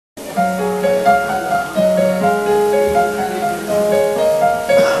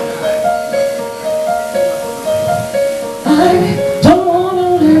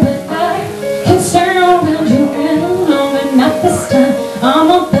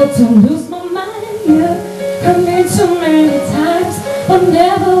To lose my mind, you hurt me too many times, but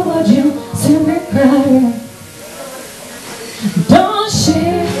never would you see me cry. Don't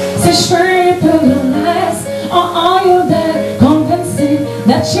share, say straight through your lies, or are you that convincing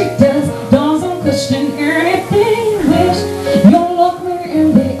that she doesn't question anything? Wish you look me in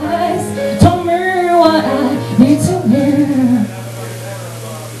the eyes, tell me what I need to hear.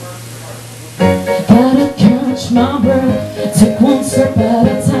 Gotta catch my breath, take one step at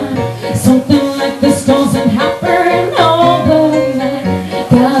a time. Something like this doesn't happen overnight.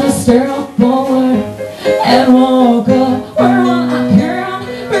 Gotta step forward and walk up where I can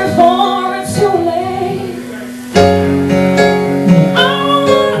before it's too late. I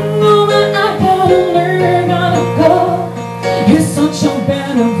wanna know that I gotta learn, gotta go. You're such a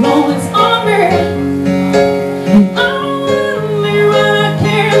bad influence on me.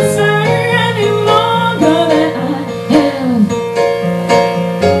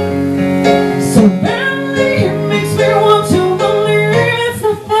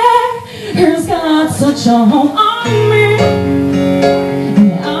 Such a hold on me,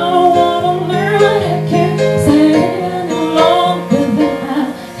 and I don't wanna learn what I can't say any longer than I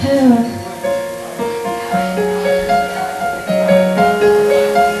have.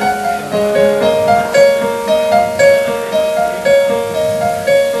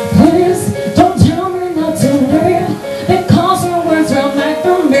 Please don't tell me not to leave, because your words run back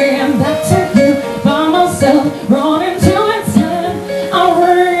to me and back to you by myself, running till it's time. I'll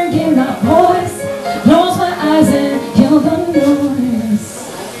regain my voice, close my eyes and kill the noise.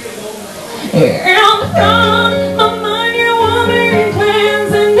 And from my mind you want me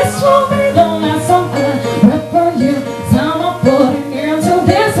cleansed, and this will be the last song I write for you. Time I put an end to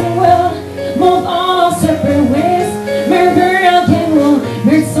this and we'll move on our separate ways. Maybe again we'll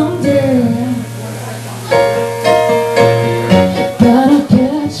meet someday. Gotta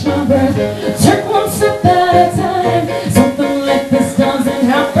catch my breath, take one step at a time. Something like this doesn't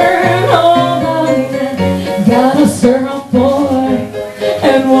happen overnight. Gotta step forward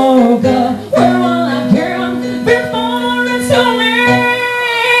and walk up where all I can before it's too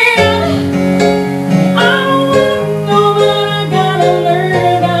late. I don't wanna know, but I gotta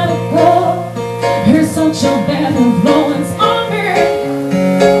learn, gotta go. You're such a bad influence on me,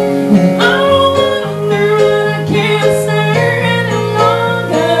 and I don't wanna learn what I can't say any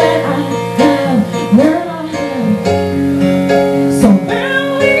longer than I have learned I have. So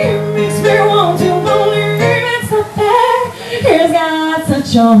badly it makes me want to believe it's not there. He's got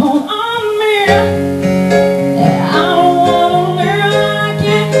such a hold on me, and I don't wanna learn what I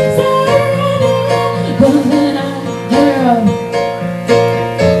can't say anymore than I have.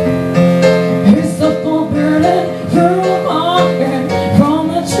 He's the full burden through my head from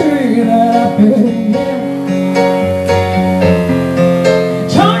the tree that I've been in.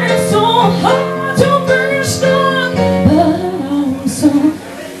 Trying so hard to be strong, but I'm so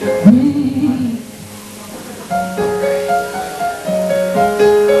weak.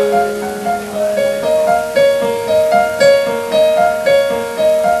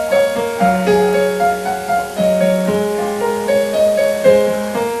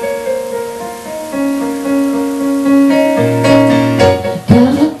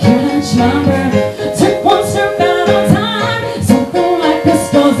 Gotta catch my breath, take one step at a time. Something like this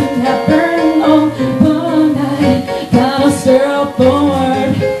doesn't happen overnight. Gotta step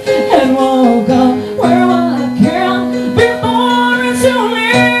forward and walk up where I can before it's too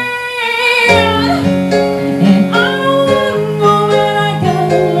late. And I don't wanna know, that I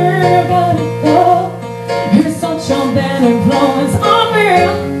gotta learn, gotta go. You're such a bad influence on me,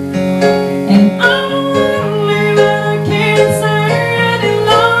 and I don't wanna learn that I can't say any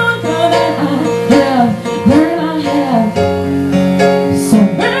longer than I have learned I have. So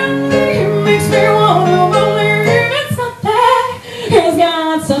badly it makes me want to believe it's not there. He's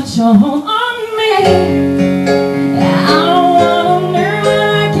got such a hold on me. I don't wanna learn what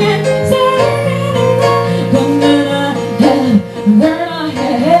I can't say anymore than I have learned I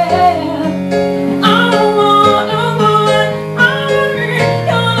have. I don't wanna know that I'm really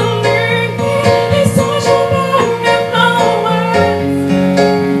gonna learn. He's such a bad influence.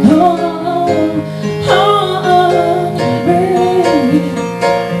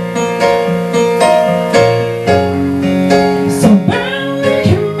 So badly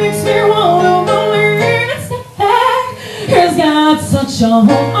it makes me want to believe it's not there. He's got such a hold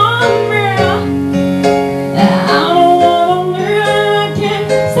on me. I don't wanna learn, I can't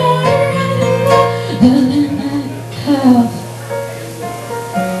say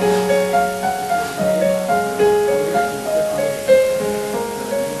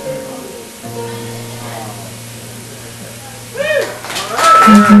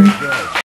Thank you.